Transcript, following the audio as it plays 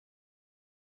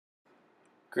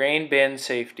Grain bin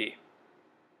safety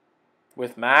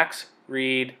with Max,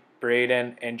 Reed,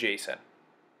 Braden, and Jason.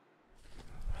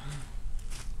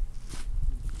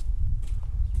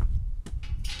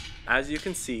 As you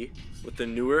can see, with the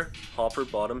newer hopper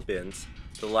bottom bins,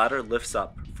 the ladder lifts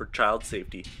up for child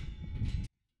safety.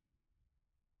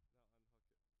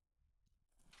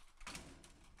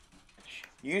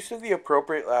 Use of the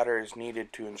appropriate ladder is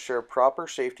needed to ensure proper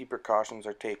safety precautions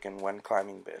are taken when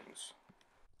climbing bins.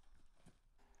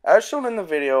 As shown in the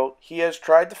video, he has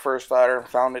tried the first ladder and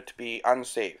found it to be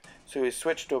unsafe, so he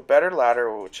switched to a better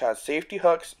ladder which has safety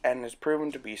hooks and is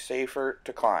proven to be safer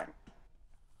to climb.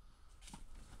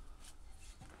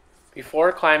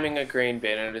 Before climbing a grain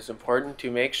bin, it is important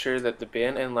to make sure that the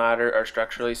bin and ladder are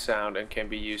structurally sound and can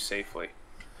be used safely.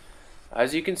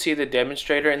 As you can see, the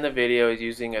demonstrator in the video is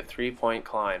using a 3-point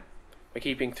climb. By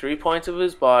keeping 3 points of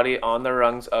his body on the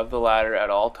rungs of the ladder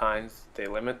at all times, they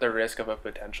limit the risk of a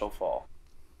potential fall.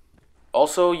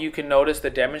 Also, you can notice the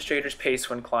demonstrator's pace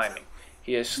when climbing.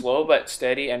 He is slow but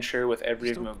steady and sure with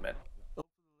every movement.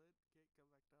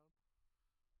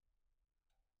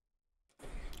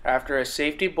 After a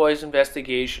Safety Boys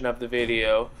investigation of the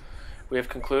video, we have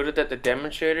concluded that the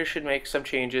demonstrator should make some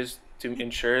changes to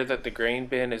ensure that the grain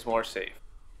bin is more safe.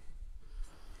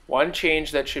 One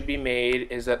change that should be made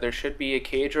is that there should be a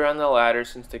cage around the ladder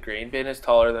since the grain bin is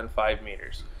taller than 5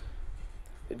 meters.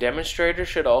 The demonstrator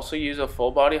should also use a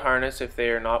full body harness if they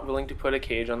are not willing to put a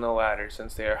cage on the ladder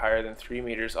since they are higher than 3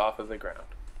 meters off of the ground.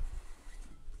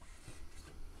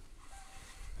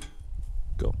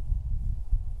 Go.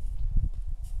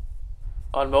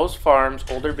 On most farms,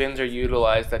 older bins are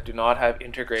utilized that do not have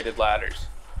integrated ladders.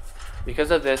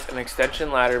 Because of this, an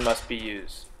extension ladder must be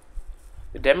used.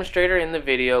 The demonstrator in the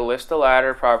video lifts the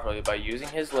ladder properly by using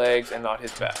his legs and not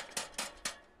his back.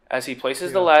 As he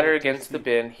places the ladder against the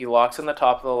bin, he locks on the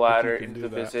top of the ladder into the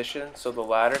position so the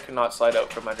ladder cannot slide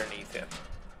out from underneath him.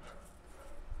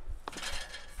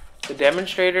 The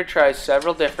demonstrator tries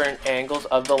several different angles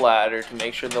of the ladder to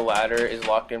make sure the ladder is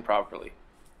locked in properly.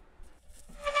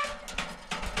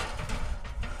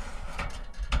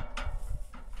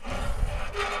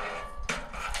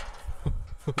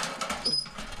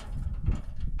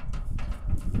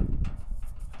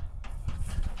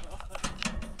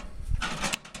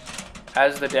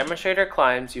 As the demonstrator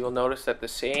climbs, you will notice that the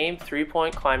same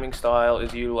 3-point climbing style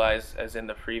is utilized as in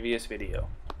the previous video.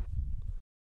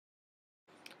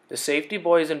 The Safety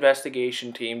Boys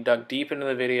investigation team dug deep into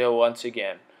the video once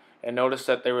again and noticed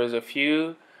that there was a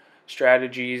few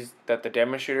strategies that the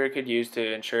demonstrator could use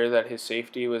to ensure that his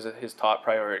safety was his top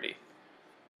priority.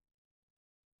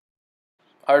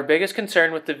 Our biggest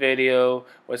concern with the video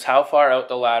was how far out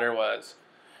the ladder was.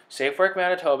 SafeWork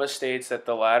Manitoba states that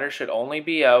the ladder should only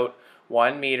be out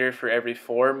 1 meter for every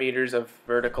 4 meters of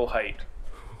vertical height.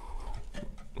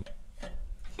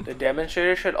 The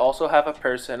demonstrator should also have a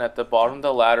person at the bottom of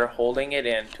the ladder holding it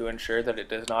in to ensure that it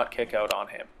does not kick out on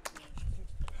him.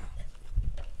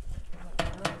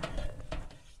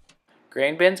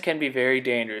 Grain bins can be very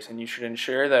dangerous and you should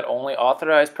ensure that only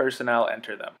authorized personnel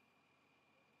enter them.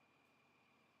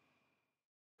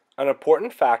 An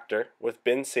important factor with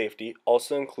bin safety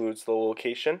also includes the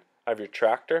location of your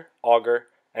tractor, auger,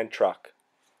 and truck.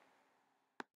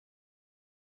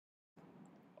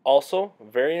 Also,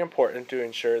 very important to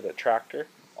ensure that tractor,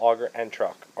 auger, and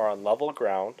truck are on level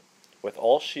ground with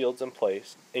all shields in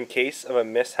place in case of a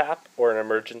mishap or an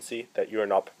emergency that you are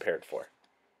not prepared for.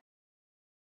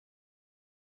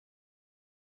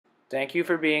 Thank you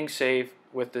for being safe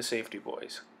with the Safety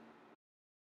Boys.